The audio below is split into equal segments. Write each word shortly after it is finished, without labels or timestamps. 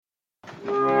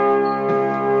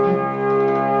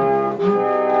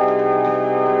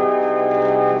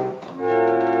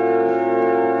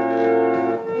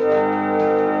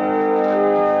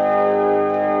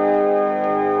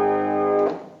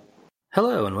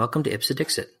welcome to Ipsa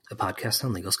Dixit, a podcast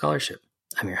on legal scholarship.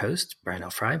 I'm your host, Brian L.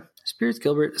 Fry, Spirits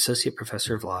Gilbert Associate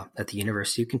Professor of Law at the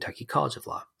University of Kentucky College of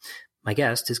Law. My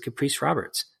guest is Caprice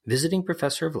Roberts, Visiting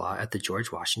Professor of Law at the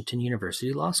George Washington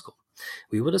University Law School.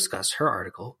 We will discuss her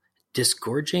article,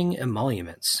 Disgorging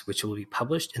Emoluments, which will be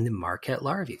published in the Marquette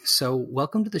Law Review. So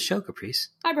welcome to the show, Caprice.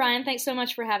 Hi, Brian. Thanks so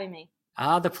much for having me.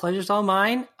 The pleasure's all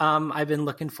mine. I've been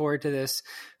looking forward to this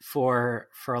for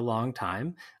a long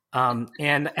time.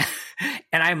 And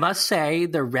I must say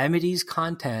the remedies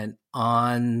content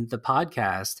on the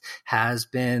podcast has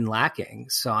been lacking.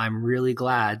 So I'm really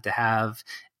glad to have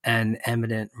an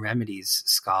eminent remedies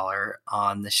scholar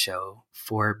on the show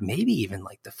for maybe even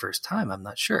like the first time. I'm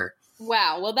not sure.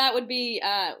 Wow. Well, that would be,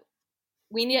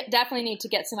 definitely need to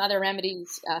get some other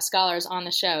remedies scholars on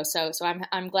the show. So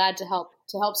I'm glad to help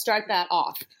start that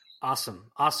off.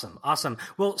 Awesome.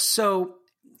 Well, so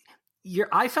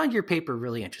I found your paper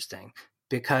really interesting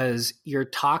because you're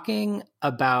talking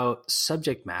about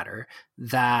subject matter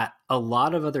that a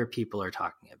lot of other people are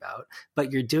talking about,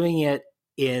 but you're doing it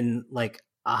in like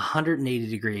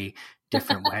 180-degree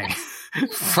different way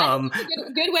from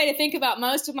good way to think about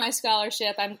most of my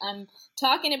scholarship. I'm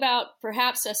talking about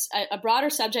perhaps a broader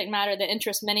subject matter that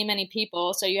interests many, many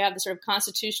people. So you have the sort of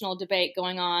constitutional debate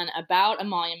going on about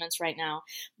emoluments right now,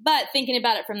 but thinking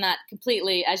about it from that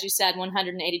completely, as you said,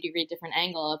 180-degree different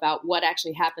angle about what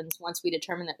actually happens once we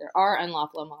determine that there are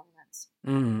unlawful emoluments.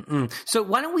 Mm-hmm. So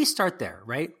why don't we start there,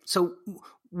 right? So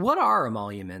what are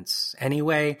emoluments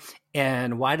anyway,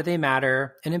 and why do they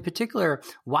matter? And in particular,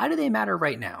 why do they matter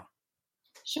right now?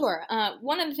 Sure.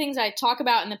 One of the things I talk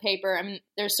about in the paper, I mean,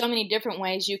 there's so many different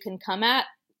ways you can come at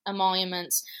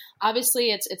emoluments. Obviously,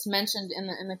 it's mentioned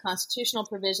in the constitutional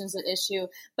provisions at issue,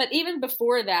 but even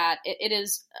before that, it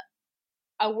is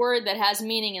a word that has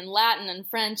meaning in Latin and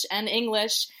French and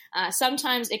English.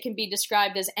 Sometimes it can be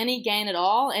described as any gain at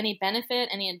all, any benefit,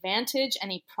 any advantage,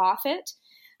 any profit.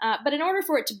 But in order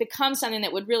for it to become something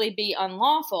that would really be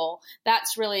unlawful,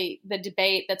 that's really the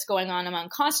debate that's going on among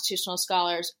constitutional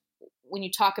scholars when you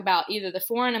talk about either the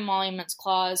Foreign Emoluments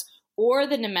Clause or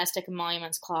the Domestic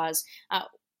Emoluments Clause.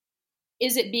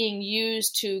 Is it being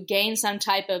used to gain some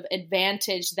type of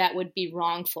advantage that would be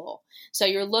wrongful? So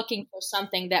you're looking for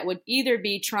something that would either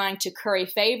be trying to curry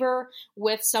favor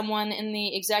with someone in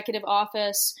the executive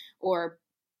office, or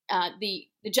the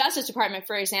Justice Department,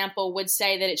 for example, would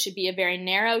say that it should be a very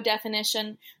narrow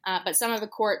definition, but some of the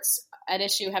courts at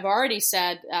issue have already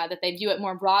said that they view it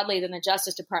more broadly than the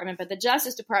Justice Department. But the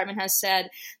Justice Department has said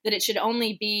that it should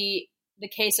only be the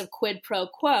case of quid pro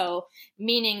quo,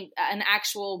 meaning an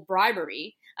actual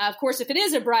bribery. Of course, if it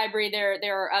is a bribery,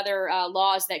 there are other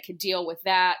laws that could deal with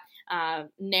that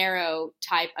narrow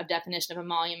type of definition of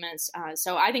emoluments.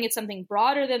 So I think it's something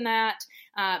broader than that.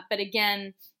 But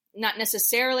again, not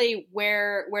necessarily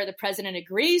where the president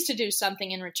agrees to do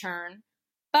something in return,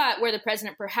 but where the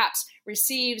president perhaps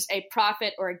receives a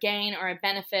profit or a gain or a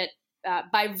benefit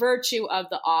by virtue of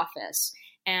the office.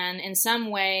 And in some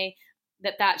way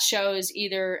that shows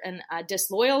either a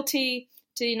disloyalty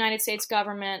to the United States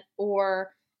government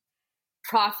or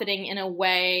profiting in a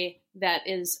way that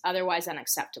is otherwise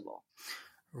unacceptable.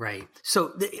 Right.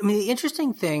 So, the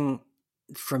interesting thing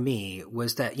for me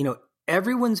was that,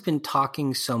 everyone's been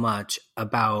talking so much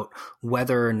about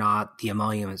whether or not the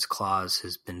emoluments clause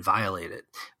has been violated,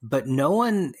 but no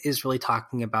one is really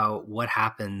talking about what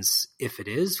happens if it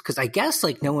is, because I guess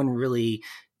no one really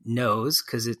knows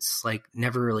because it's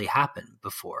never really happened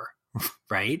before.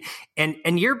 Right.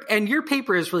 And your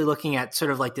paper is really looking at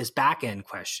sort of this back end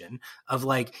question of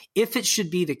if it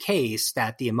should be the case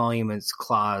that the emoluments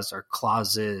clause or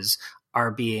clauses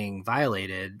are being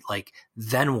violated,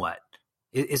 then what?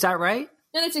 Is that right?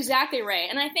 No, that's exactly right.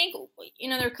 And I think,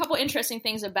 there are a couple interesting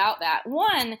things about that.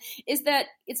 One is that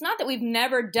it's not that we've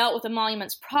never dealt with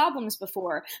emoluments problems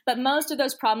before, but most of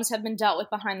those problems have been dealt with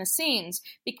behind the scenes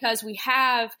because we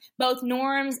have both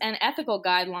norms and ethical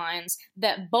guidelines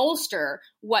that bolster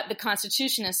what the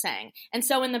Constitution is saying. And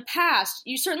so in the past,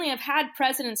 you certainly have had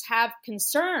presidents have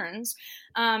concerns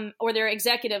or their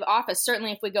executive office.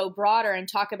 Certainly if we go broader and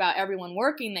talk about everyone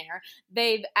working there,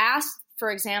 they've asked, for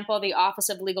example, the Office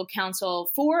of Legal Counsel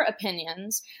for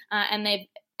opinions, and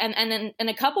in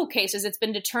a couple cases, it's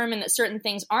been determined that certain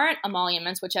things aren't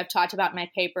emoluments, which I've talked about in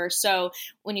my paper. So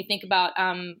when you think about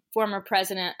former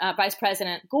Vice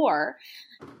President Gore,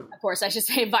 of course, I should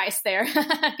say vice there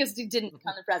because he didn't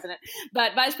become the president,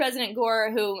 but Vice President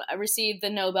Gore, who received the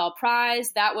Nobel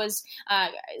Prize, that was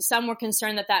some were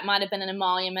concerned that might have been an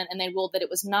emolument, and they ruled that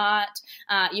it was not.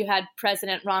 You had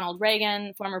President Ronald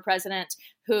Reagan, former president,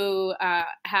 who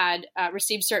had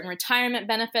received certain retirement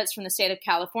benefits from the state of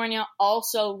California,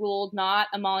 also ruled not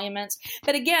emoluments,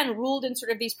 but again, ruled in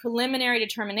sort of these preliminary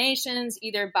determinations,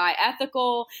 either by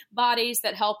ethical bodies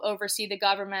that help oversee the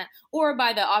government or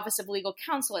by the Office of Legal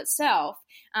Counsel itself.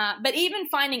 But even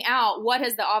finding out what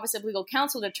has the Office of Legal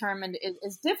Counsel determined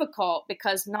is difficult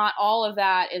because not all of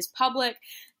that is public.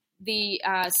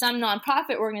 Some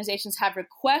nonprofit organizations have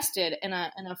requested in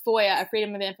a FOIA, a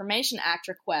Freedom of Information Act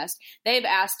request, they've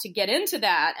asked to get into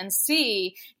that and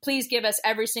see, please give us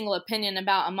every single opinion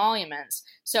about emoluments.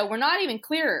 So we're not even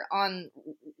clear on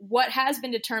what has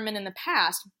been determined in the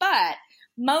past, but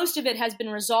most of it has been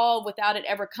resolved without it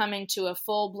ever coming to a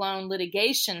full-blown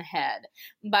litigation head.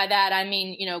 By that, I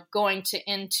mean, going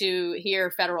into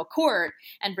federal court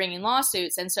and bringing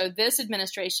lawsuits. And so this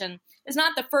administration is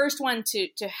not the first one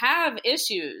to have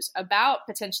issues about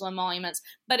potential emoluments,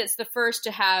 but it's the first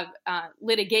to have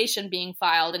litigation being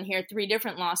filed. And here, 3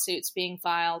 different lawsuits being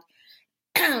filed,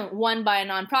 one by a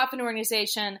nonprofit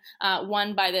organization,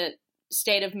 one by the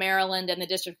state of Maryland and the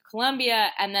District of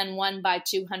Columbia, and then one by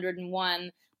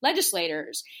 201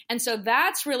 legislators. And so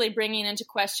that's really bringing into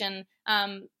question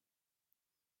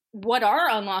what are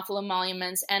unlawful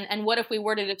emoluments, and what if we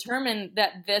were to determine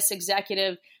that this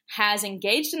executive has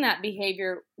engaged in that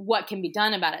behavior, what can be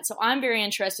done about it? So I'm very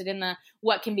interested in the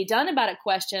what can be done about it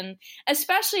question,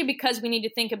 especially because we need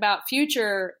to think about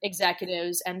future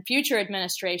executives and future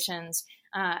administrations,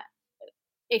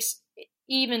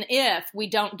 even if we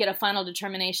don't get a final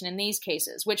determination in these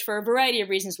cases, which for a variety of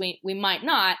reasons we might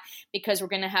not, because we're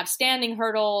going to have standing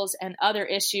hurdles and other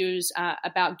issues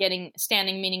about getting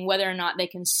standing, meaning whether or not they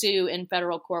can sue in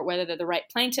federal court, whether they're the right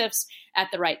plaintiffs at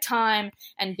the right time,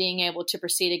 and being able to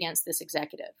proceed against this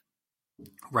executive.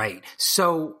 Right.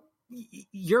 So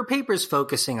your paper is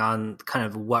focusing on kind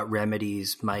of what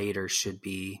remedies might or should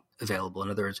be available. In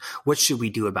other words, what should we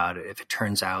do about it if it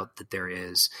turns out that there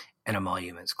is an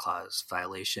emoluments clause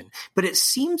violation? But it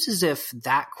seems as if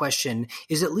that question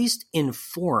is at least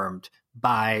informed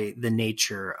by the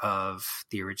nature of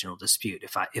the original dispute,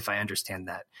 if I understand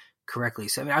that correctly.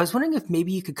 So I was wondering if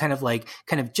maybe you could kind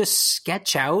of just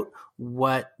sketch out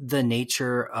what the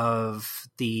nature of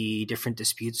the different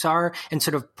disputes are and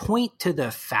sort of point to the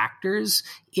factors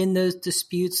in those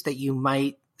disputes that you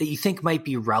think might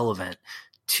be relevant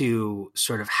to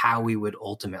sort of how we would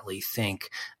ultimately think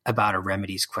about a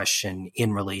remedies question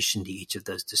in relation to each of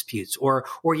those disputes, or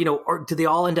do they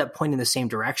all end up pointing in the same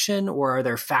direction, or are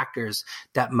there factors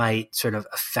that might sort of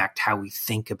affect how we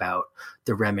think about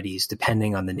the remedies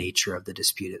depending on the nature of the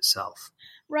dispute itself?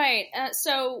 Right.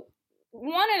 So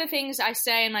one of the things I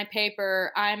say in my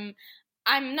paper, I'm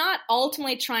not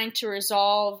ultimately trying to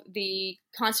resolve the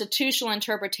constitutional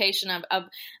interpretation of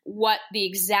what the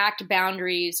exact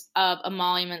boundaries of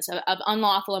emoluments, of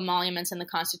unlawful emoluments in the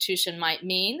Constitution might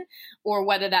mean, or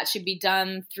whether that should be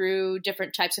done through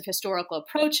different types of historical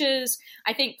approaches.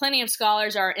 I think plenty of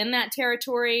scholars are in that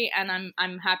territory, and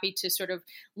I'm happy to sort of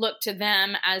look to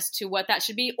them as to what that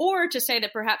should be, or to say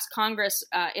that perhaps Congress,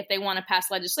 if they want to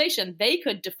pass legislation, they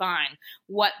could define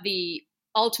what the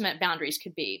ultimate boundaries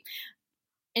could be.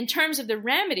 In terms of the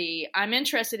remedy, I'm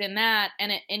interested in that.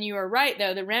 And you are right,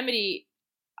 though. The remedy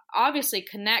obviously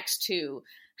connects to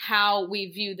how we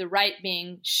view the right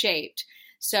being shaped.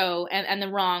 So, and the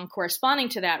wrong corresponding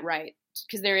to that right.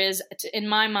 Because there is, in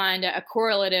my mind, a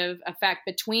correlative effect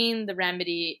between the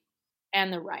remedy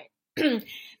and the right.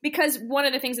 Because one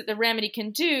of the things that the remedy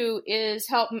can do is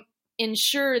help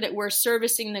ensure that we're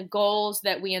servicing the goals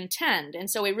that we intend. And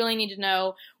so we really need to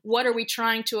know, what are we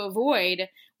trying to avoid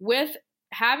with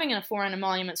having a foreign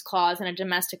emoluments clause and a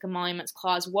domestic emoluments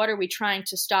clause? What are we trying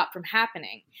to stop from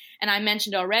happening? And I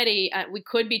mentioned already, we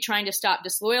could be trying to stop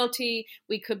disloyalty.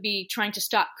 We could be trying to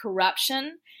stop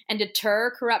corruption and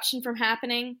deter corruption from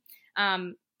happening.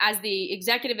 As the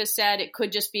executive has said, it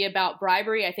could just be about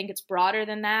bribery. I think it's broader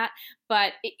than that.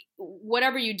 But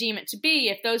whatever you deem it to be,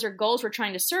 if those are goals we're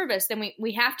trying to service, then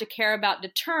we have to care about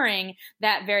deterring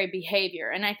that very behavior.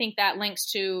 And I think that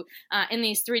links to, in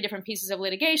these 3 different pieces of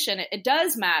litigation, it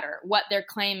does matter what they're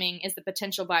claiming is the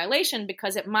potential violation,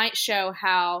 because it might show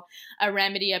how a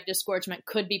remedy of disgorgement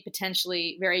could be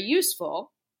potentially very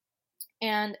useful.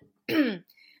 And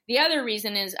the other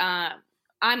reason is,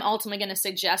 I'm ultimately going to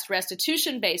suggest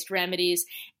restitution-based remedies,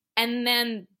 and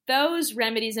then those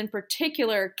remedies in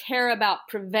particular care about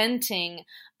preventing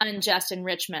unjust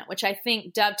enrichment, which I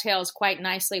think dovetails quite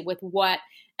nicely with what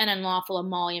an unlawful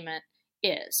emolument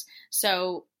is.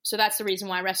 So that's the reason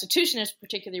why restitution is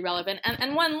particularly relevant.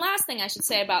 And one last thing I should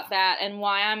say about that, and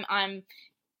why I'm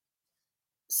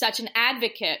such an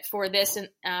advocate for this,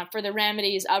 for the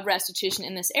remedies of restitution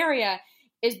in this area,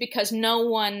 is because no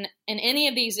one in any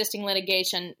of the existing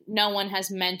litigation, no one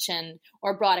has mentioned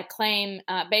or brought a claim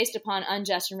based upon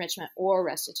unjust enrichment or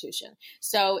restitution.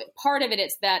 So part of it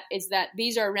is that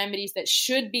these are remedies that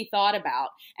should be thought about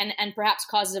and perhaps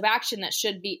causes of action that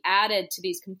should be added to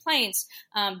these complaints,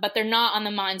 but they're not on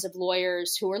the minds of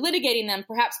lawyers who are litigating them,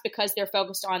 perhaps because they're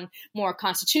focused on more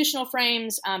constitutional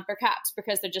frames, perhaps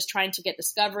because they're just trying to get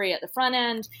discovery at the front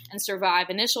end and survive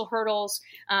initial hurdles,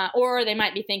 or they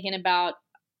might be thinking about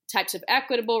types of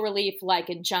equitable relief like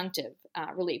injunctive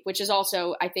relief, which is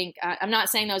also, I think, I'm not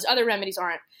saying those other remedies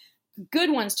aren't good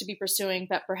ones to be pursuing,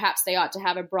 but perhaps they ought to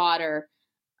have a broader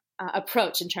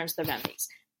approach in terms of the remedies.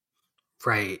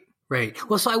 Right.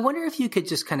 Well, so I wonder if you could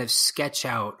just kind of sketch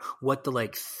out what the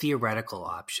theoretical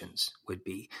options would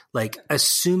be.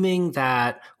 Assuming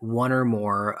that one or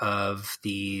more of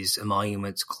these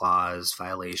emoluments clause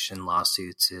violation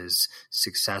lawsuits is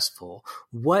successful,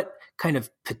 what kind of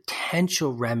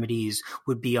potential remedies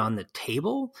would be on the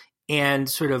table? And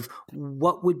sort of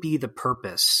what would be the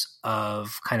purpose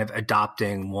of kind of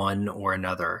adopting one or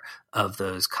another of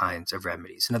those kinds of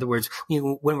remedies? In other words,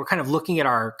 when we're kind of looking at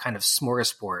our kind of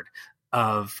smorgasbord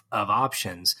of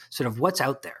options, sort of what's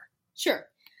out there? Sure.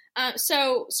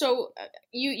 So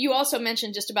you also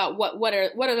mentioned just about what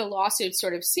are the lawsuits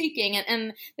sort of seeking,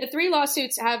 and the three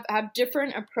lawsuits have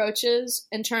different approaches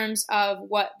in terms of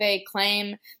what they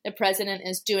claim the president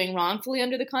is doing wrongfully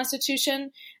under the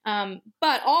Constitution.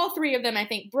 But all three of them, I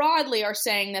think, broadly are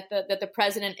saying that the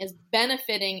president is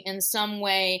benefiting in some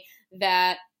way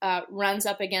that runs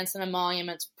up against an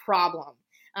emoluments problem.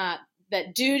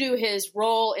 That due to his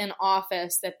role in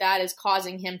office, that is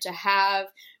causing him to have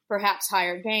perhaps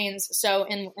higher gains. So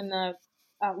in the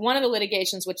one of the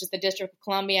litigations, which is the District of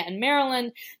Columbia and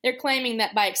Maryland, they're claiming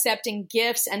that by accepting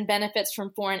gifts and benefits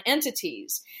from foreign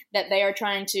entities, that they are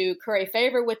trying to curry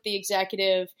favor with the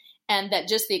executive, and that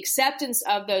just the acceptance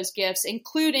of those gifts,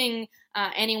 including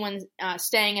anyone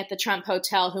staying at the Trump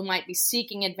Hotel who might be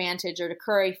seeking advantage or to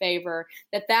curry favor,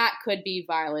 that could be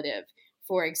violative,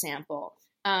 for example.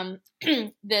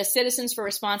 The Citizens for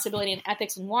Responsibility and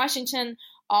Ethics in Washington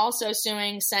also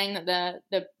suing, saying that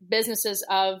the businesses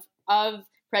of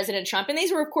President Trump, and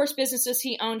these were, of course, businesses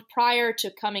he owned prior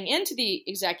to coming into the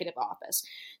executive office.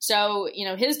 So,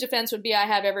 his defense would be, I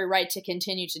have every right to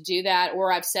continue to do that,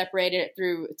 or I've separated it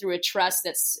through a trust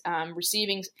that's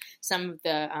receiving some of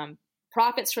the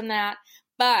profits from that.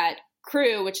 But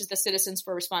CREW, which is the Citizens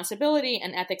for Responsibility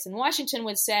and Ethics in Washington,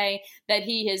 would say that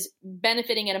he is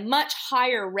benefiting at a much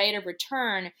higher rate of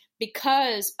return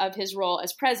because of his role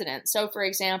as president. So, for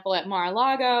example, at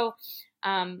Mar-a-Lago,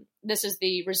 this is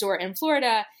the resort in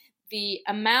Florida, the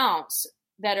amounts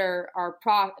that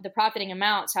the profiting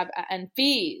amounts and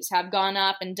fees have gone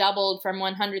up and doubled from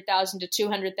 $100,000 to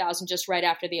 $200,000 just right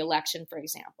after the election, for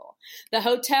example. The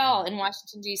hotel in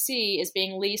Washington, D.C. is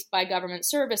being leased by government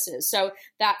services. So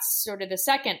that's sort of the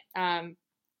second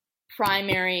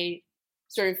primary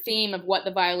sort of theme of what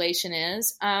the violation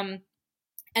is. And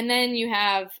then you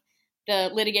have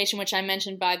the litigation, which I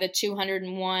mentioned, by the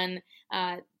 201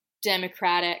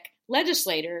 Democratic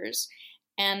legislators.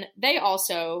 And they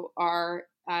also are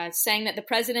saying that the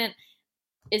president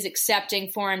is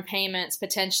accepting foreign payments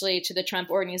potentially to the Trump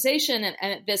organization,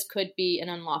 and this could be an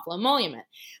unlawful emolument.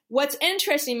 What's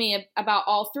interesting me about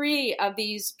all three of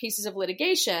these pieces of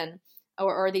litigation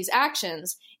or these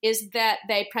actions is that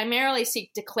they primarily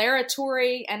seek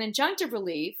declaratory and injunctive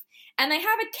relief, and they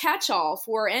have a catch-all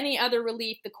for any other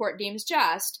relief the court deems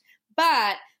just,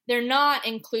 but they're not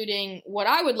including what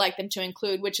I would like them to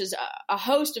include, which is a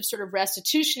host of sort of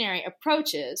restitutionary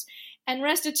approaches. And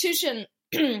restitution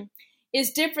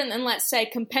is different than, let's say,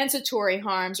 compensatory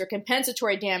harms or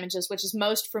compensatory damages, which is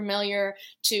most familiar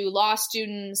to law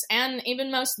students and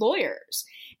even most lawyers.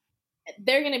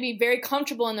 They're going to be very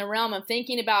comfortable in the realm of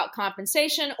thinking about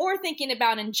compensation or thinking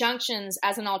about injunctions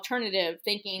as an alternative,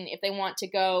 thinking if they want to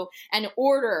go and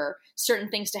order certain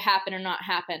things to happen or not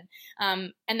happen.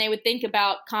 And they would think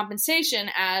about compensation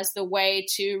as the way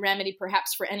to remedy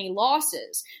perhaps for any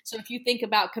losses. So if you think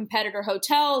about competitor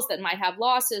hotels that might have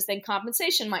losses, then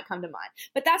compensation might come to mind.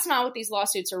 But that's not what these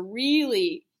lawsuits are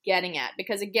really getting at,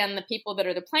 because again, the people that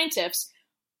are the plaintiffs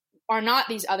are not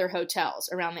these other hotels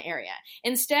around the area.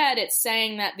 Instead, it's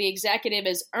saying that the executive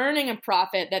is earning a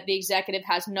profit that the executive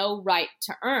has no right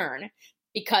to earn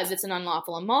because it's an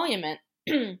unlawful emolument.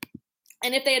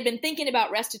 And if they had been thinking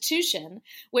about restitution,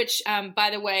 which, by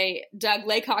the way, Doug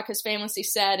Laycock has famously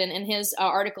said in his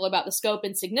article about the scope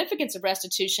and significance of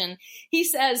restitution, he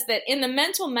says that in the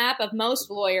mental map of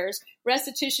most lawyers,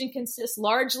 restitution consists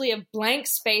largely of blank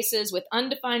spaces with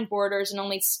undefined borders and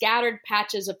only scattered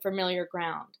patches of familiar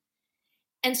ground.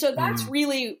 And so that's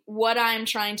really what I'm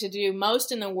trying to do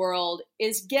most in the world,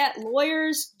 is get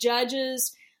lawyers,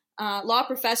 judges, law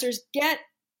professors,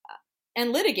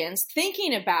 and litigants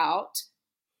thinking about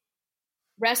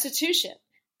restitution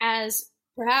as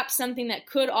perhaps something that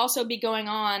could also be going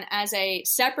on as a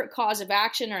separate cause of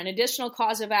action or an additional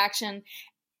cause of action.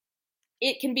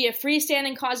 It can be a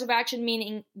freestanding cause of action,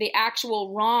 meaning the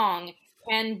actual wrong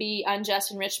can be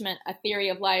unjust enrichment, a theory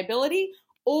of liability,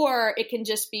 or it can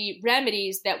just be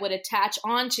remedies that would attach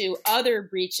onto other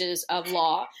breaches of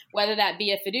law, whether that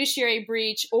be a fiduciary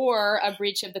breach or a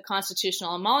breach of the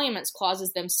constitutional emoluments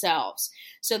clauses themselves.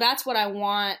 So that's what I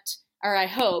want, or I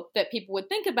hope that people would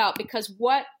think about, because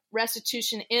what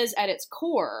restitution is at its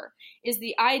core is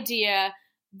the idea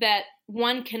that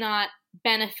one cannot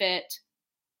benefit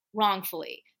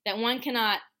wrongfully, that one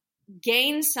cannot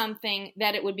gain something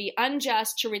that it would be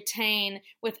unjust to retain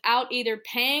without either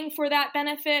paying for that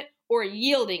benefit or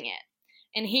yielding it.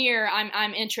 And here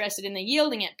I'm interested in the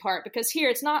yielding it part, because here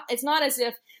it's not as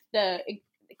if the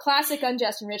classic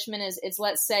unjust enrichment is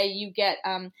let's say you get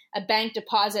a bank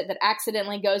deposit that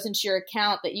accidentally goes into your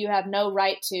account that you have no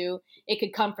right to. It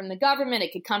could come from the government.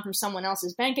 It could come from someone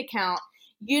else's bank account.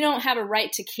 You don't have a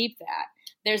right to keep that.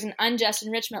 There's an unjust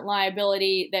enrichment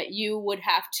liability that you would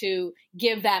have to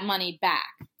give that money back.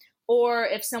 Or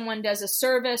if someone does a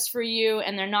service for you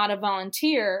and they're not a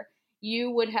volunteer,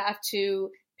 you would have to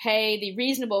pay the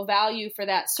reasonable value for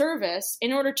that service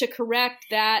in order to correct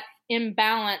that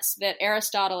imbalance that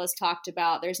Aristotle has talked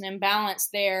about. There's an imbalance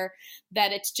there,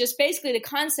 that it's just basically the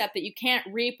concept that you can't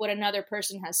reap what another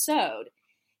person has sowed.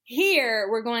 Here,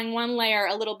 we're going one layer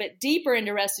a little bit deeper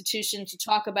into restitution to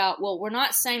talk about, well, we're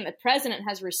not saying the president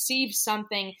has received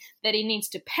something that he needs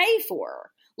to pay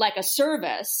for, like a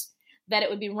service, that it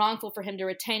would be wrongful for him to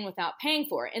retain without paying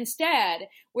for. Instead,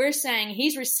 we're saying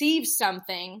he's received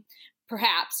something,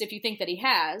 perhaps, if you think that he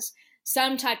has,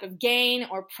 some type of gain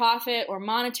or profit or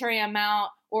monetary amount,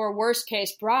 or worst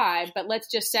case bribe, but let's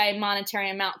just say monetary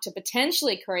amount to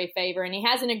potentially curry favor, and he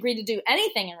hasn't agreed to do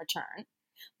anything in return.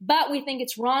 But we think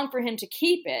it's wrong for him to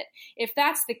keep it. If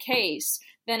that's the case,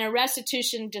 then a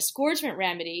restitution disgorgement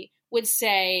remedy would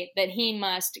say that he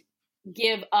must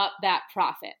give up that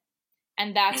profit.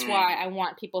 And that's why I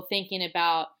want people thinking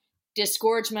about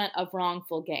disgorgement of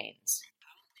wrongful gains.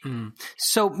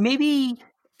 So maybe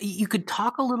you could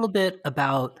talk a little bit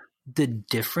about the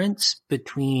difference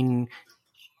between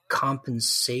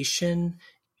compensation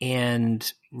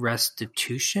and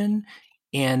restitution,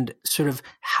 and sort of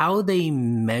how they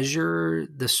measure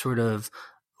the sort of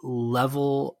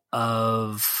level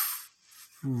of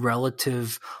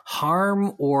relative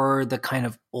harm or the kind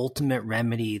of ultimate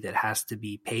remedy that has to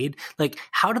be paid. Like,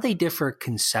 how do they differ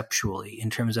conceptually in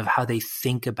terms of how they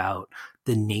think about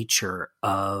the nature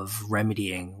of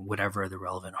remedying whatever the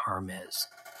relevant harm is?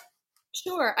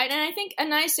 Sure. And I think a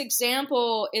nice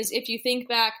example is if you think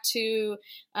back to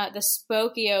the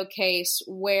Spokio case,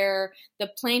 where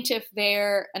the plaintiff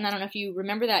there, and I don't know if you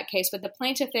remember that case, but the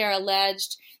plaintiff there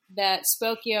alleged that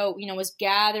Spokio, was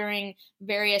gathering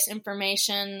various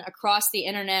information across the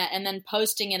internet and then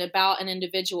posting it about an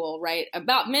individual, right?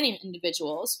 About many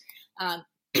individuals. And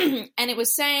it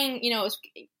was saying, it was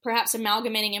perhaps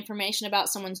amalgamating information about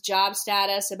someone's job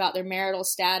status, about their marital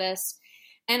status.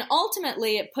 And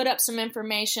ultimately, it put up some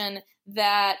information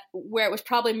where it was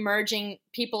probably merging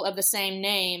people of the same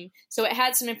name. So it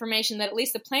had some information that at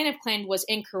least the plaintiff claimed was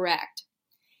incorrect.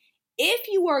 If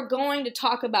you are going to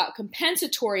talk about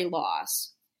compensatory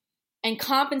loss and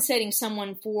compensating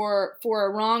someone for a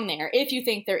wrong there, if you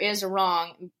think there is a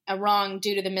wrong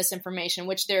due to the misinformation,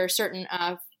 which there are certain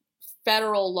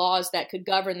federal laws that could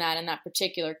govern that in that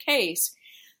particular case,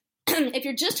 if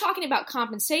you're just talking about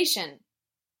compensation,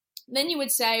 then you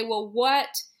would say, well, what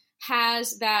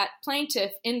has that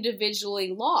plaintiff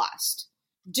individually lost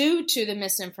due to the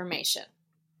misinformation,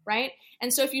 right?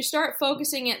 And so if you start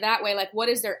focusing it that way, like what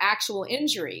is their actual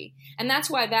injury? And that's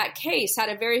why that case had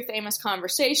a very famous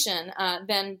conversation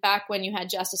then back when you had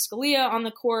Justice Scalia on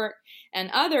the court and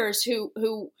others who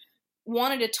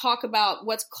wanted to talk about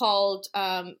what's called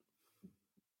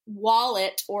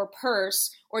wallet or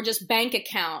purse or just bank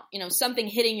account, something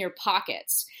hitting your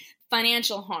pockets.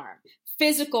 Financial harm,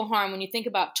 physical harm. When you think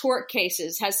about tort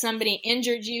cases, has somebody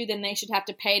injured you, then they should have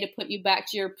to pay to put you back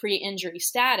to your pre-injury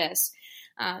status.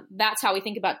 That's how we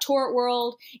think about tort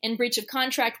world. In breach of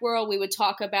contract world, we would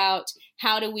talk about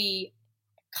how do we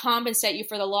compensate you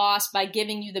for the loss by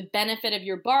giving you the benefit of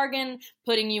your bargain,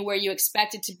 putting you where you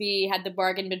expected to be had the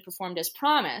bargain been performed as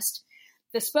promised.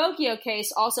 The Spokio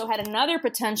case also had another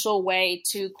potential way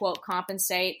to, quote,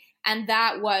 compensate, and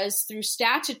that was through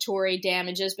statutory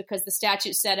damages, because the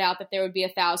statute set out that there would be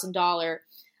 $1,000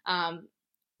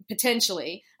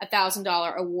 potentially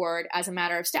 $1,000 award as a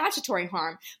matter of statutory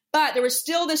harm. But there was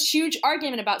still this huge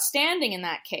argument about standing in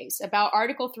that case, about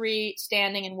Article III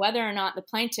standing and whether or not the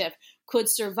plaintiff could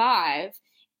survive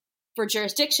for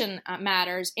jurisdiction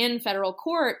matters in federal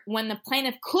court when the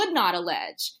plaintiff could not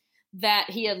allege that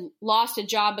he had lost a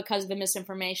job because of the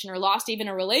misinformation or lost even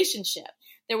a relationship.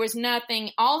 There was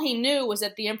nothing. All he knew was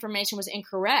that the information was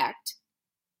incorrect.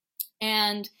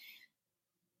 And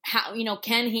how,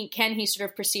 can he sort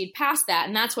of proceed past that?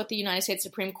 And that's what the United States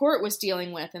Supreme Court was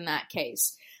dealing with in that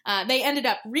case. They ended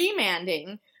up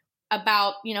remanding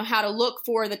about, how to look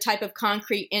for the type of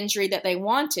concrete injury that they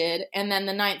wanted. And then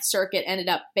the Ninth Circuit ended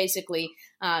up basically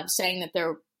saying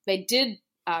that they did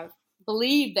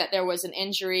believe that there was an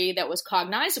injury that was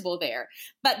cognizable there.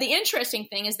 But the interesting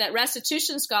thing is that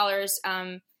restitution scholars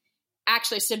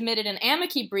actually submitted an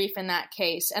amici brief in that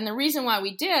case. And the reason why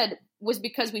we did was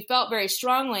because we felt very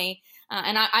strongly,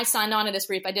 and I signed on to this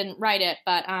brief, I didn't write it,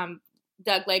 but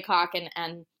Doug Laycock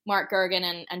and Mark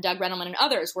Gergen and Doug Rendelman and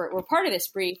others were part of this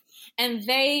brief. And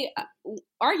they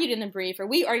argued in the brief, or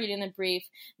we argued in the brief,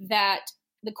 that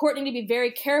the court needed to be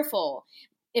very careful.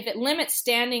 If it limits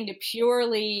standing to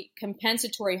purely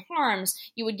compensatory harms,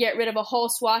 you would get rid of a whole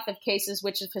swath of cases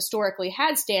which have historically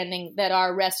had standing that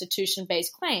are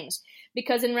restitution-based claims.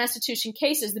 Because in restitution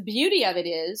cases, the beauty of it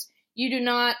is you do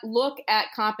not look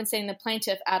at compensating the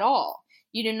plaintiff at all.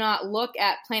 You do not look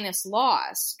at plaintiff's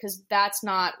loss because that's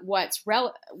not what's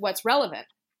relevant.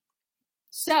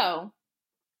 So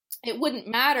it wouldn't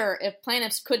matter if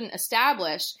plaintiffs couldn't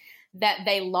establish that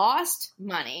they lost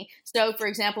money. So, for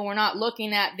example, we're not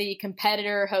looking at the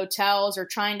competitor hotels or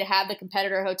trying to have the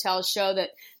competitor hotels show that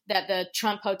the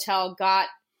Trump hotel got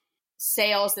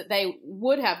sales that they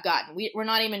would have gotten. We're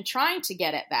not even trying to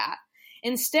get at that.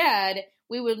 Instead,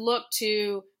 we would look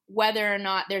to whether or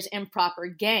not there's improper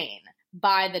gain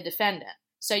by the defendant.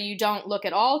 So you don't look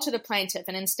at all to the plaintiff,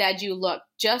 and instead you look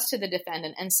just to the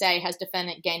defendant and say, has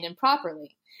defendant gained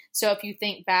improperly? So if you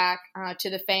think back to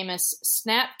the famous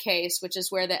Snap case, which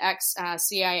is where the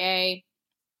ex-CIA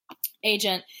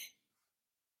agent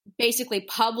basically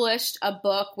published a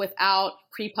book without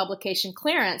pre-publication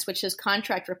clearance, which his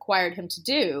contract required him to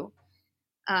do,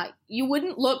 you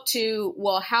wouldn't look to,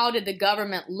 well, how did the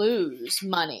government lose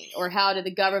money, or how is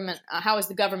the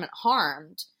government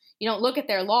harmed? You don't look at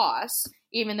their loss,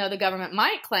 even though the government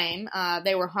might claim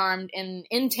they were harmed in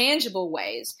intangible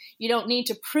ways. You don't need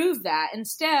to prove that.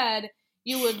 Instead,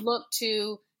 you would look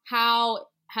to how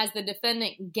has the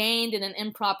defendant gained in an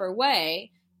improper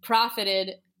way,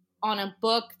 profited on a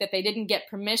book that they didn't get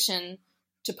permission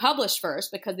to publish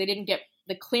first because they didn't get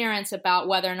the clearance about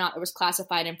whether or not there was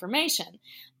classified information.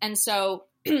 And so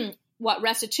what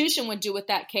restitution would do with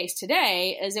that case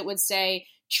today is it would say,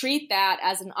 treat that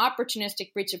as an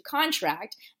opportunistic breach of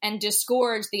contract and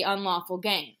disgorge the unlawful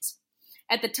gains.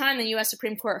 At the time the U.S.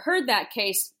 Supreme Court heard that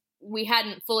case, we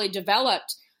hadn't fully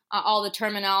developed all the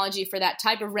terminology for that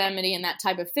type of remedy and that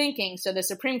type of thinking. So the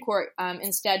Supreme Court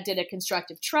instead did a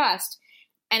constructive trust,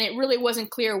 and it really wasn't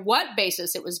clear what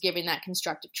basis it was giving that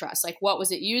constructive trust. Like, what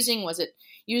was it using? Was it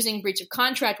using breach of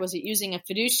contract? Was it using a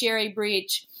fiduciary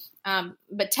breach?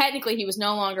 But technically, he was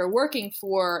no longer working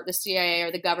for the CIA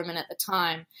or the government at the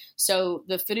time. So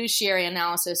the fiduciary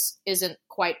analysis isn't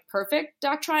quite perfect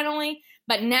doctrinally.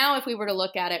 But now if we were to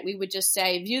look at it, we would just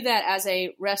say, view that as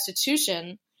a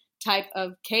restitution type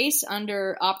of case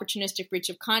under opportunistic breach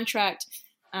of contract,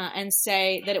 and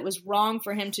say that it was wrong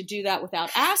for him to do that without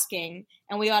asking,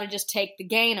 and we ought to just take the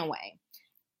gain away.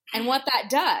 And what that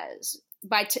does,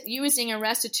 by using a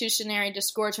restitutionary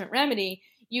disgorgement remedy,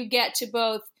 you get to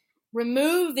both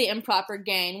remove the improper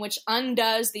gain, which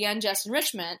undoes the unjust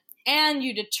enrichment, and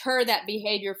you deter that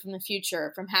behavior from the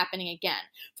future from happening again,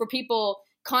 for people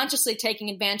consciously taking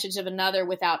advantage of another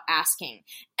without asking.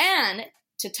 And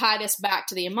to tie this back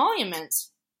to the emoluments,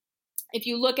 if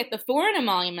you look at the foreign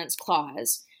emoluments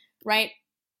clause, right,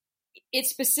 it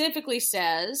specifically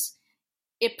says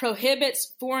it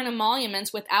prohibits foreign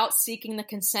emoluments without seeking the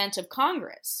consent of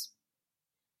Congress.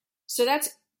 So that's,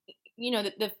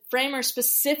 the framers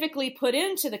specifically put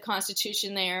into the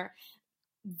Constitution there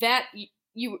that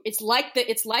it's like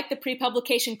the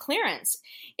pre-publication clearance.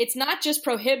 It's not just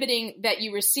prohibiting that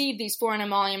you receive these foreign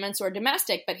emoluments or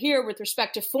domestic, but here with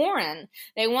respect to foreign,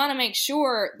 they want to make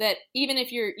sure that even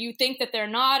if you think that they're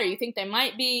not, or you think they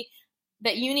might be,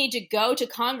 that you need to go to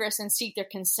Congress and seek their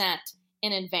consent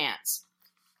in advance.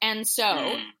 And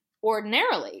so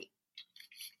ordinarily,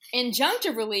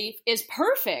 injunctive relief is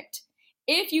perfect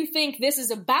if you think this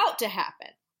is about to happen,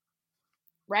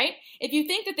 right? If you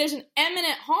think that there's an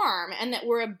imminent harm and that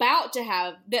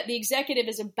that the executive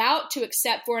is about to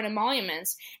accept foreign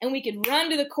emoluments, and we could run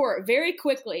to the court very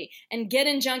quickly and get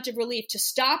injunctive relief to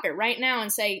stop it right now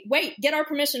and say, wait, get our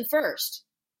permission first.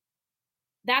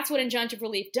 That's what injunctive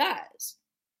relief does.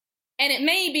 And it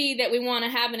may be that we want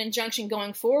to have an injunction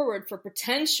going forward for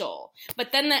potential,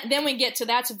 but then we get to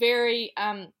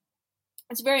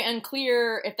it's very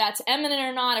unclear if that's imminent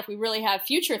or not, if we really have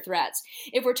future threats.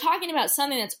 If we're talking about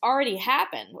something that's already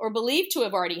happened or believed to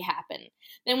have already happened,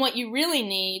 then what you really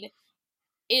need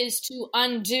is to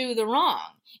undo the wrong.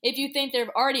 If you think there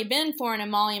have already been foreign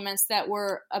emoluments that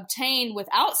were obtained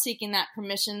without seeking that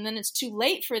permission, then it's too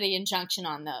late for the injunction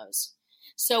on those.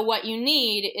 So what you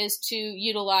need is to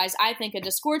utilize, I think, a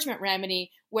disgorgement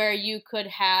remedy where you could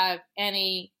have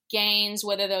any gains,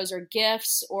 whether those are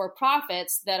gifts or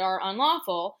profits that are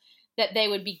unlawful, that they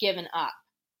would be given up.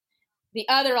 The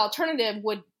other alternative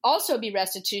would also be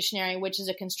restitutionary, which is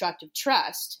a constructive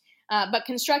trust. But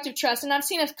constructive trust, and I've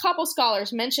seen a couple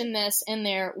scholars mention this in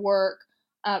their work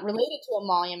related to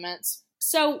emoluments.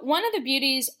 So one of the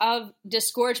beauties of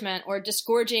disgorgement, or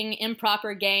disgorging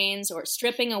improper gains or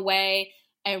stripping away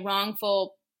a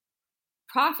wrongful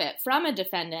profit from a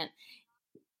defendant,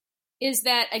 is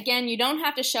that, again, you don't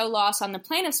have to show loss on the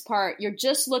plaintiff's part. You're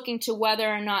just looking to whether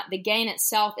or not the gain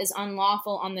itself is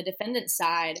unlawful on the defendant's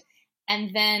side.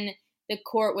 And then the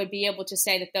court would be able to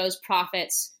say that those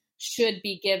profits should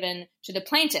be given to the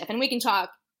plaintiff. And we can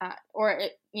talk,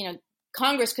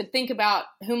 Congress could think about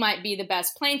who might be the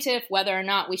best plaintiff, whether or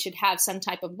not we should have some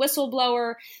type of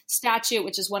whistleblower statute,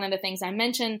 which is one of the things I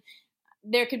mentioned.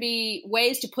 There could be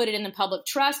ways to put it in the public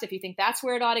trust if you think that's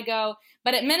where it ought to go.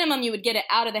 But at minimum, you would get it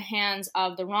out of the hands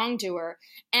of the wrongdoer.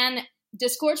 And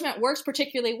disgorgement works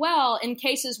particularly well in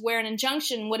cases where an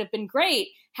injunction would have been great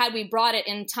had we brought it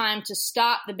in time to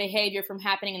stop the behavior from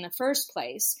happening in the first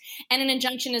place. And an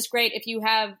injunction is great if you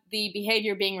have the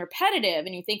behavior being repetitive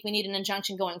and you think we need an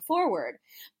injunction going forward.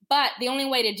 But the only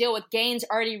way to deal with gains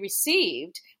already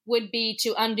received would be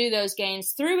to undo those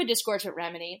gains through a disgorgement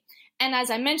remedy. And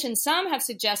as I mentioned, some have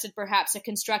suggested perhaps a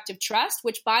constructive trust,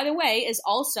 which, by the way, is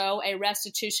also a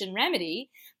restitution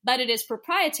remedy, but it is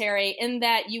proprietary in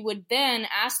that you would then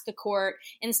ask the court,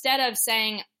 instead of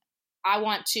saying, I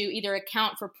want to either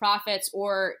account for profits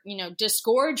or,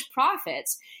 disgorge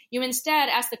profits, you instead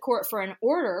ask the court for an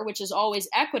order, which is always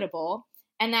equitable,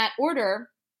 and that order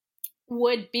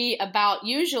would be about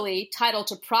usually title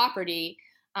to property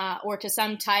or to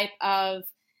some type of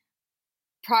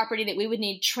property that we would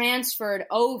need transferred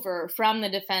over from the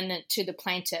defendant to the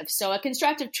plaintiff. So a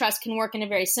constructive trust can work in a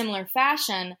very similar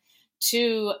fashion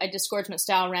to a disgorgement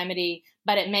style remedy,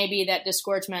 but it may be that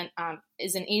disgorgement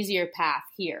is an easier path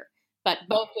here. But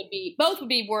both would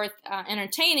be worth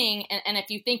entertaining. And if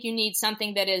you think you need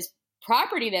something that is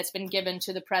property that's been given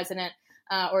to the president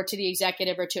or to the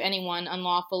executive or to anyone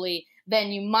unlawfully,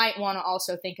 then you might want to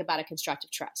also think about a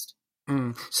constructive trust.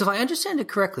 So if I understand it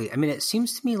correctly, it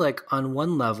seems to me like on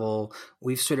one level,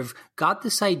 we've sort of got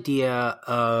this idea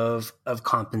of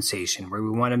compensation where we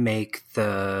want to make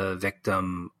the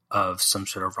victim of some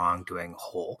sort of wrongdoing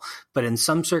whole. But in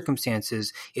some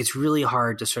circumstances, it's really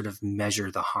hard to sort of measure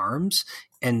the harms.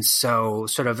 And so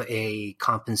sort of a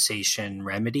compensation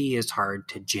remedy is hard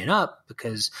to gin up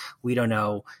because we don't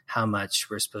know how much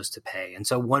we're supposed to pay. And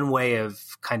so one way of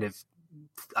kind of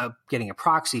getting a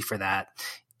proxy for that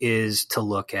is to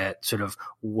look at sort of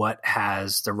what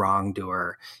has the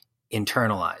wrongdoer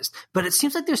internalized. But it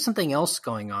seems like there's something else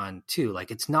going on too. Like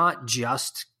it's not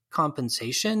just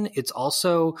compensation. It's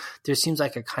also, there seems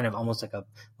like a kind of almost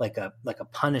like a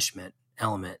punishment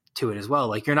element to it as well.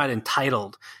 Like you're not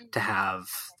entitled to have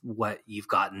what you've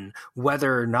gotten,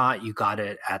 whether or not you got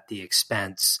it at the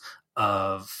expense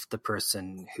of the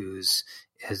person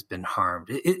has been harmed.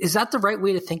 Is that the right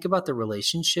way to think about the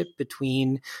relationship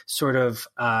between sort of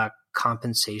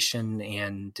compensation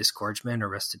and disgorgement or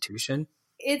restitution?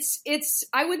 It's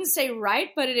I wouldn't say right,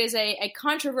 but it is a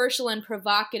controversial and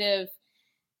provocative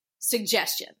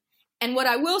suggestion. And what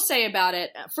I will say about it,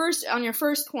 first, on your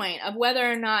first point of whether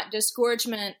or not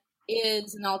disgorgement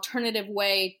is an alternative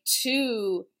way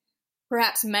to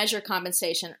perhaps measure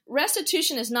compensation.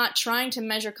 Restitution is not trying to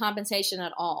measure compensation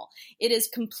at all. It is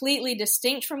completely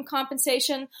distinct from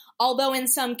compensation, although in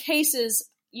some cases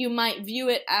you might view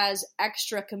it as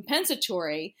extra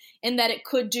compensatory in that it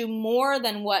could do more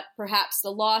than what perhaps the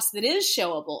loss that is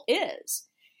showable is.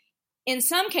 In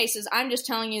some cases, I'm just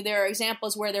telling you there are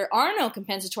examples where there are no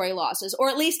compensatory losses, or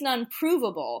at least none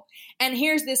provable. And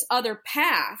here's this other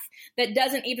path that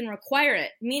doesn't even require it,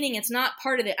 meaning it's not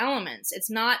part of the elements. It's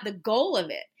not the goal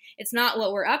of it. It's not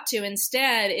what we're up to.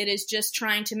 Instead, it is just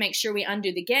trying to make sure we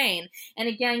undo the gain. And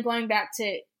again, going back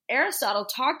to Aristotle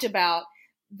talked about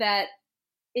that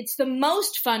it's the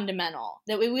most fundamental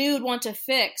that we would want to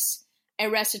fix a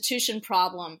restitution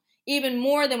problem even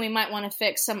more than we might want to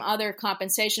fix some other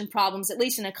compensation problems, at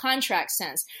least in a contract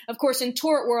sense. Of course, in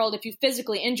tort world, if you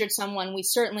physically injured someone, we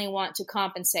certainly want to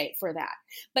compensate for that.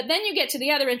 But then you get to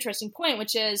the other interesting point,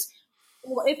 which is,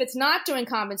 well, if it's not doing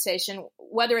compensation,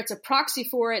 whether it's a proxy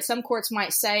for it, some courts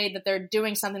might say that they're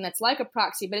doing something that's like a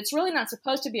proxy, but it's really not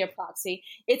supposed to be a proxy.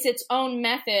 It's its own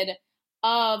method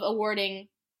of awarding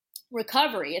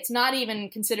recovery. It's not even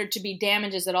considered to be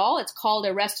damages at all. It's called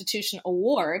a restitution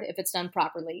award if it's done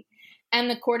properly. And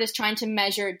the court is trying to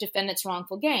measure defendant's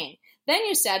wrongful gain. Then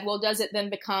you said, well, does it then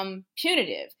become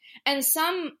punitive? And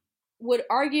some would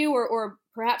argue or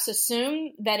perhaps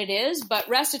assume that it is, but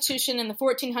restitution in the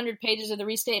 1,400 pages of the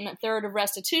Restatement Third of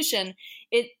Restitution,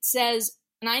 it says,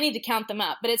 and I need to count them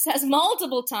up, but it says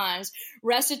multiple times,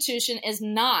 restitution is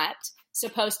not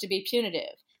supposed to be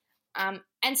punitive.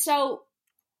 And so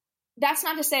that's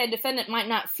not to say a defendant might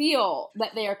not feel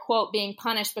that they are, quote, being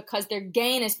punished because their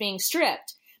gain is being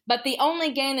stripped. But the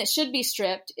only gain that should be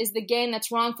stripped is the gain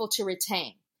that's wrongful to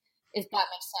retain, if that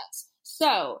makes sense.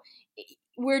 So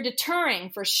we're deterring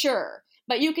for sure,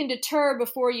 but you can deter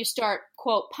before you start,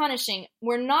 quote, punishing.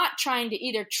 We're not trying to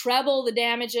either treble the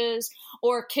damages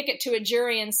or kick it to a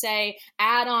jury and say,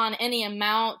 add on any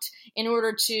amount in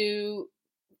order to,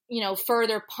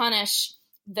 further punish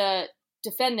the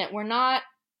defendant. We're not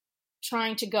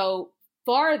trying to go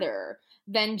farther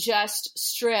than just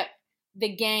strip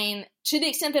the gain to the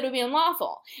extent that it would be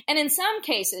unlawful. And in some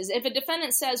cases, if a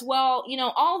defendant says, well,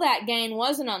 all that gain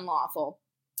wasn't unlawful.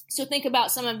 So think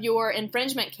about some of your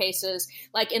infringement cases,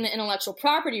 like in the intellectual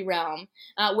property realm,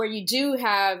 where you do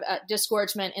have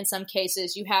disgorgement in some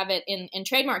cases. You have it in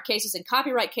trademark cases, in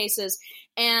copyright cases,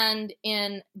 and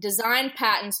in design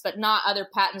patents, but not other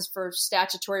patents for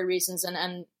statutory reasons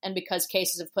and because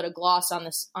cases have put a gloss on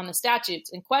the statutes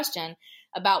in question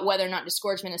about whether or not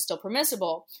disgorgement is still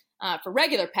permissible for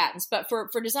regular patents. But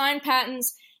for design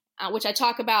patents, which I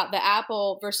talk about the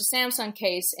Apple versus Samsung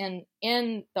case in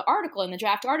the article, in the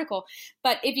draft article.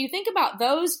 But if you think about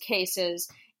those cases,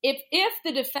 if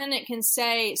the defendant can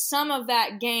say some of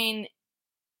that gain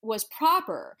was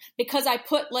proper because I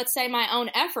put, let's say, my own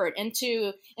effort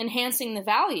into enhancing the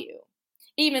value,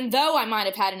 even though I might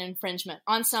have had an infringement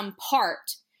on some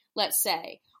part, let's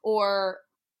say, or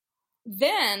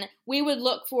then we would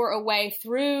look for a way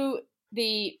through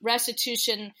the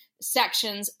restitution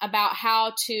sections about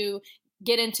how to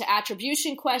get into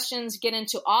attribution questions, get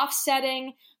into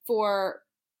offsetting for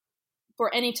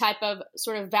any type of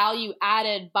sort of value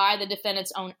added by the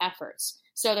defendant's own efforts.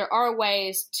 So there are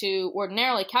ways to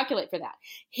ordinarily calculate for that.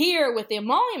 Here with the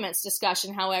emoluments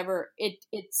discussion, however,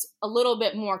 it's a little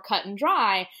bit more cut and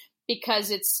dry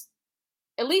because it's,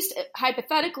 at least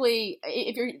hypothetically,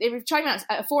 if you're talking about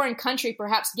a foreign country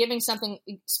perhaps giving something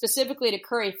specifically to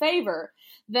curry favor,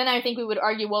 then I think we would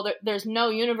argue, well, there's no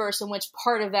universe in which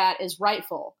part of that is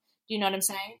rightful. Do you know what I'm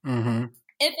saying? Mm-hmm.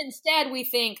 If instead we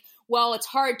think, well, it's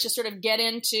hard to sort of get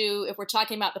into, if we're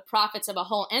talking about the profits of a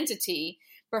whole entity,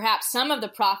 perhaps some of the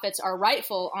profits are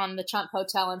rightful on the Trump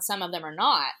Hotel and some of them are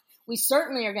not. We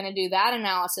certainly are going to do that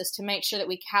analysis to make sure that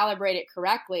we calibrate it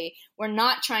correctly. We're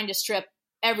not trying to strip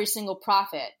every single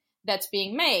profit that's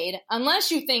being made, unless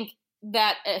you think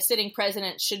that a sitting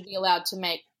president should be allowed to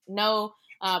make no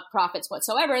profits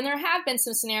whatsoever. And there have been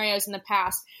some scenarios in the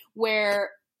past where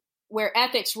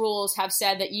ethics rules have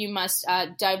said that you must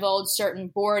divulge certain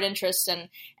board interests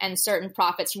and certain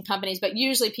profits from companies, but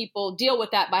usually people deal with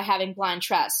that by having blind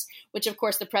trust, which of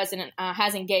course the president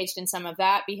has engaged in some of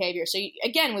that behavior. So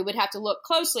again, we would have to look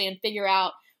closely and figure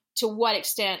out to what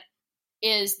extent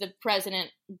is the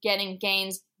president getting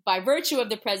gains by virtue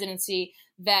of the presidency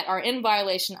that are in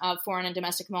violation of foreign and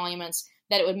domestic emoluments,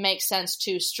 that it would make sense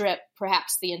to strip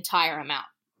perhaps the entire amount.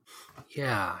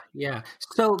 Yeah.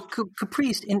 So,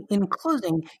 Caprice, in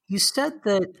closing, you said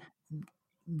that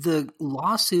the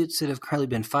lawsuits that have currently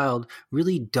been filed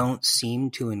really don't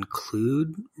seem to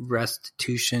include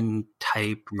restitution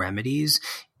type remedies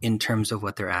in terms of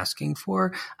what they're asking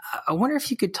for. I wonder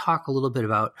if you could talk a little bit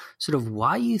about sort of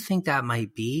why you think that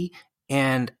might be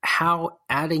and how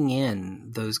adding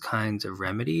in those kinds of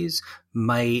remedies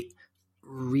might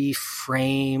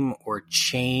reframe or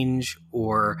change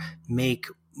or make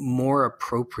more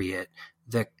appropriate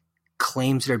the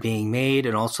claims that are being made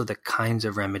and also the kinds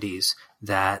of remedies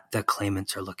that the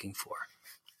claimants are looking for.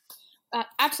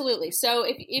 Absolutely. So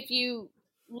if you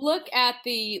look at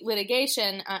the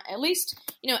litigation, at least,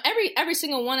 every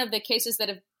single one of the cases that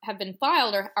have have been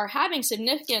filed are having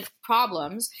significant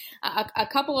problems. A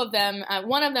couple of them,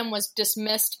 one of them was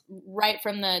dismissed right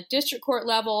from the district court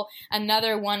level.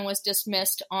 Another one was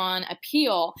dismissed on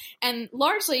appeal. And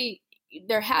largely,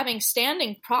 they're having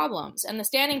standing problems. And the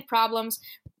standing problems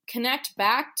connect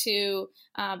back to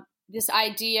this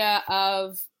idea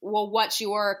of, well, what's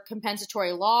your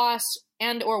compensatory loss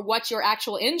and or what's your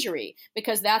actual injury,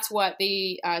 because that's what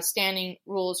the standing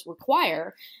rules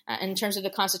require in terms of the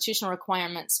constitutional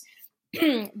requirements.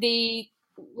 The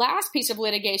last piece of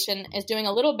litigation is doing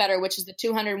a little better, which is the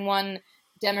 201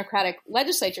 Democratic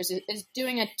legislatures is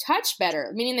doing a touch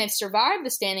better, meaning they've survived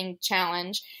the standing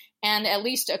challenge. And at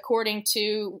least according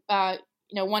to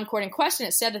one court in question,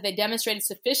 it said that they demonstrated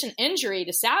sufficient injury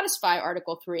to satisfy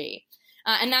Article 3.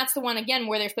 And that's the one, again,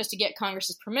 where they're supposed to get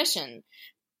Congress's permission.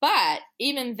 But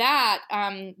even that,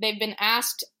 they've been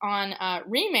asked on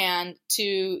remand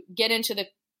to get into the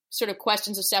sort of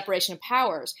questions of separation of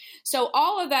powers. So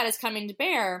all of that is coming to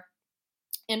bear,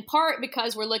 in part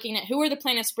because we're looking at who are the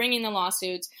plaintiffs bringing the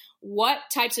lawsuits, what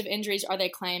types of injuries are they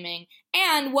claiming,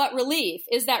 and what relief.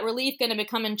 Is that relief going to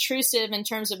become intrusive in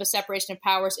terms of a separation of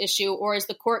powers issue, or is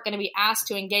the court going to be asked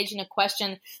to engage in a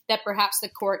question that perhaps the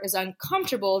court is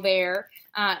uncomfortable there?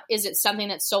 Is it something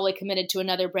that's solely committed to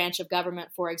another branch of government,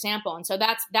 for example? And so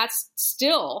that's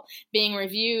still being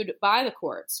reviewed by the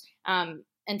courts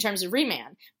in terms of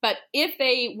remand. But if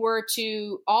they were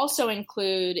to also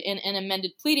include in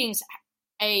amended pleadings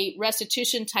a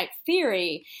restitution type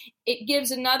theory, it gives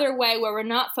another way where we're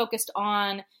not focused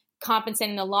on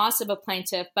compensating the loss of a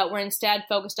plaintiff, but we're instead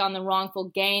focused on the wrongful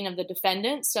gain of the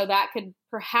defendant. So that could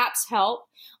perhaps help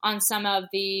on some of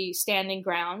the standing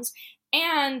grounds.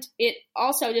 And it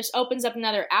also just opens up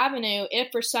another avenue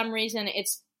if for some reason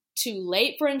it's too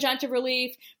late for injunctive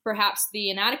relief, perhaps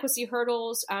the inadequacy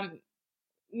hurdles,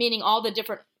 meaning all the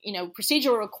different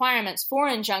procedural requirements for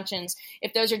injunctions,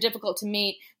 if those are difficult to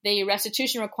meet, the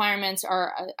restitution requirements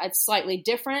are slightly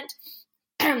different.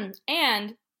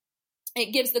 And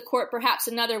it gives the court perhaps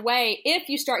another way if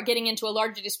you start getting into a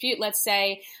larger dispute, let's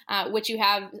say, which you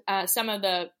have some of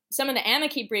the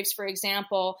amici briefs, for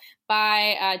example,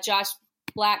 by Josh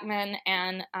Blackman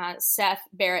and Seth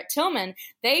Barrett Tillman.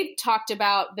 They've talked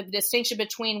about the distinction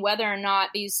between whether or not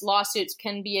these lawsuits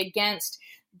can be against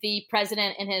the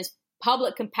president in his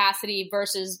public capacity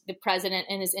versus the president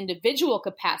in his individual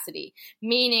capacity,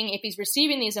 meaning if he's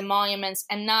receiving these emoluments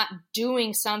and not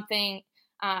doing something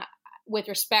with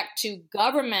respect to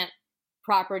government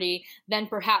property, then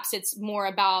perhaps it's more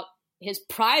about his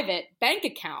private bank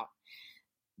account.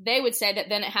 They would say that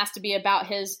then it has to be about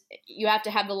you have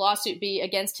to have the lawsuit be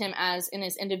against him as in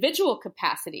his individual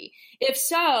capacity. If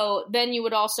so, then you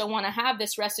would also want to have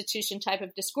this restitution type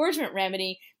of disgorgement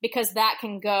remedy, because that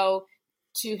can go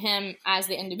to him as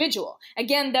the individual.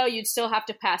 Again, though, you'd still have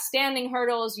to pass standing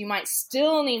hurdles. You might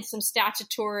still need some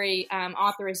statutory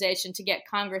authorization to get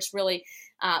Congress really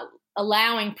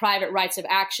allowing private rights of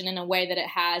action in a way that it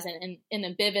has in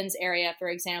the Bivens area, for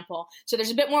example. So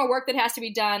there's a bit more work that has to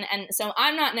be done. And so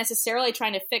I'm not necessarily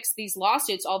trying to fix these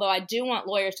lawsuits, although I do want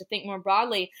lawyers to think more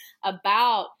broadly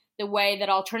about the way that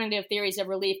alternative theories of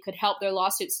relief could help their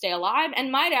lawsuits stay alive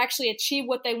and might actually achieve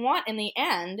what they want in the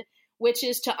end, which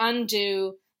is to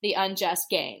undo the unjust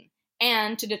gain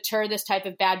and to deter this type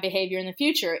of bad behavior in the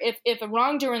future. If a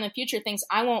wrongdoer in the future thinks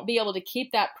I won't be able to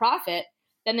keep that profit,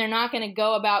 then they're not going to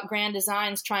go about grand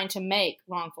designs trying to make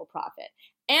wrongful profit.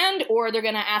 And or they're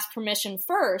going to ask permission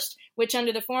first, which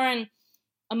under the Foreign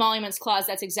Emoluments Clause,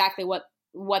 that's exactly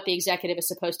what the executive is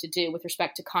supposed to do with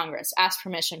respect to Congress. Ask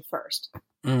permission first.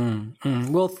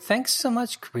 Well, thanks so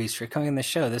much, Caprice, for coming on the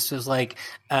show. This was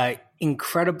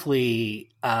incredibly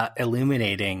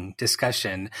illuminating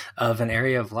discussion of an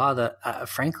area of law that,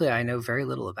 frankly, I know very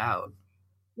little about.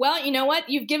 Well, you know what?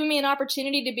 You've given me an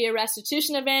opportunity to be a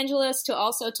restitution evangelist, to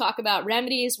also talk about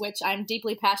remedies, which I'm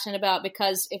deeply passionate about,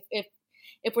 because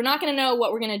if we're not going to know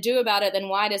what we're going to do about it, then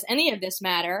why does any of this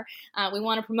matter? We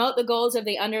want to promote the goals of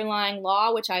the underlying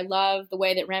law, which I love the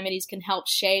way that remedies can help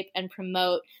shape and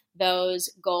promote those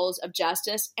goals of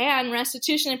justice. And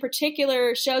restitution in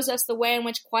particular shows us the way in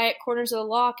which quiet corners of the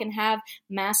law can have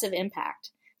massive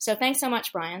impact. So thanks so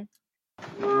much, Brian.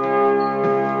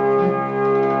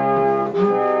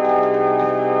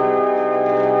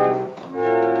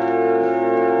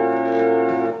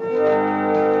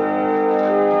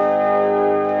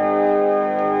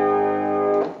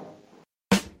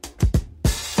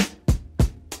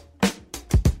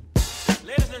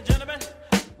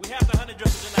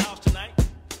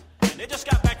 They just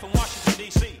got back from Washington,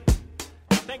 D.C.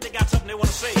 I think they got something they want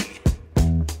to say.